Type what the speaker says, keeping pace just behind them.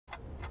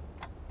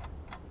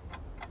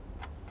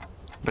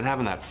Been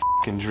having that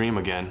f***ing dream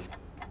again.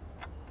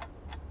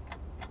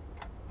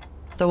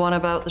 The one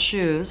about the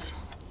shoes?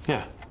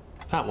 Yeah,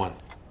 that one.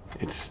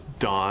 It's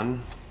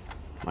dawn.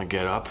 I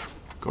get up,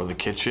 go to the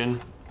kitchen,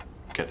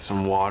 get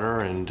some water,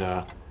 and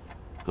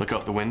look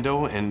out the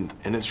window, and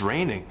it's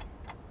raining.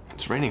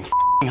 It's raining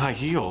f***ing high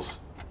heels.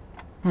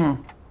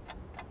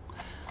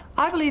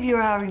 I believe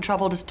you're having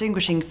trouble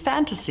distinguishing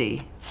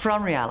fantasy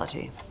from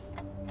reality.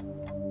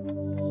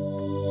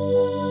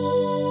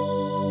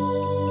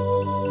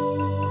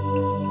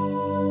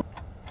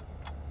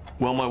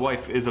 Well, my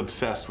wife is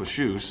obsessed with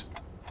shoes.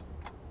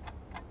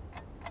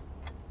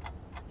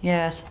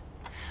 Yes.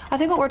 I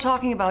think what we're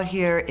talking about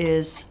here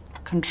is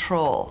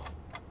control.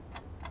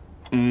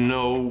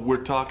 No,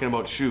 we're talking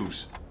about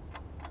shoes.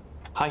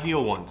 High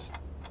heel ones.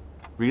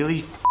 Really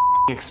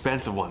f***ing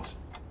expensive ones.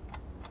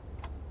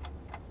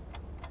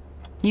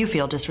 You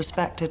feel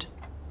disrespected.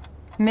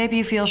 Maybe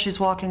you feel she's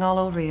walking all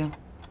over you.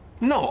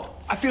 No,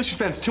 I feel she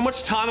spends too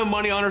much time and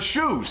money on her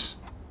shoes.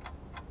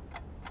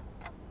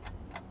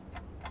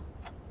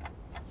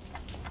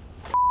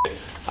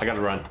 I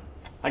gotta run.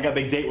 I got a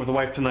big date with the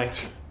wife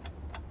tonight.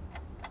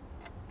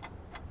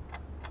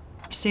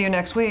 See you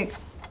next week.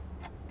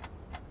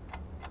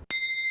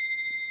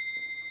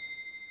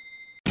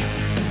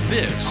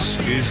 This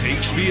is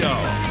HBO.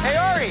 Hey,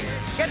 Ari,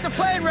 get the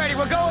plane ready.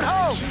 We're going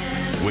home.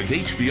 With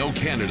HBO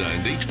Canada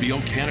and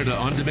HBO Canada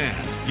On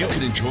Demand, you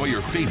can enjoy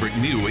your favorite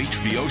new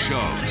HBO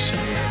shows.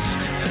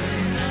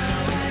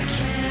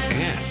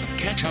 And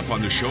catch up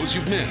on the shows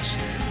you've missed.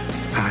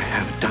 I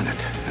have done it,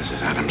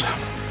 Mrs. Adams.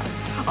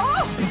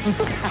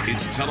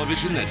 It's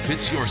television that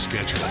fits your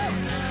schedule.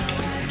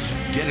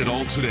 Get it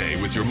all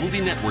today with your movie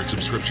network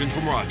subscription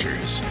from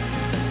Rogers.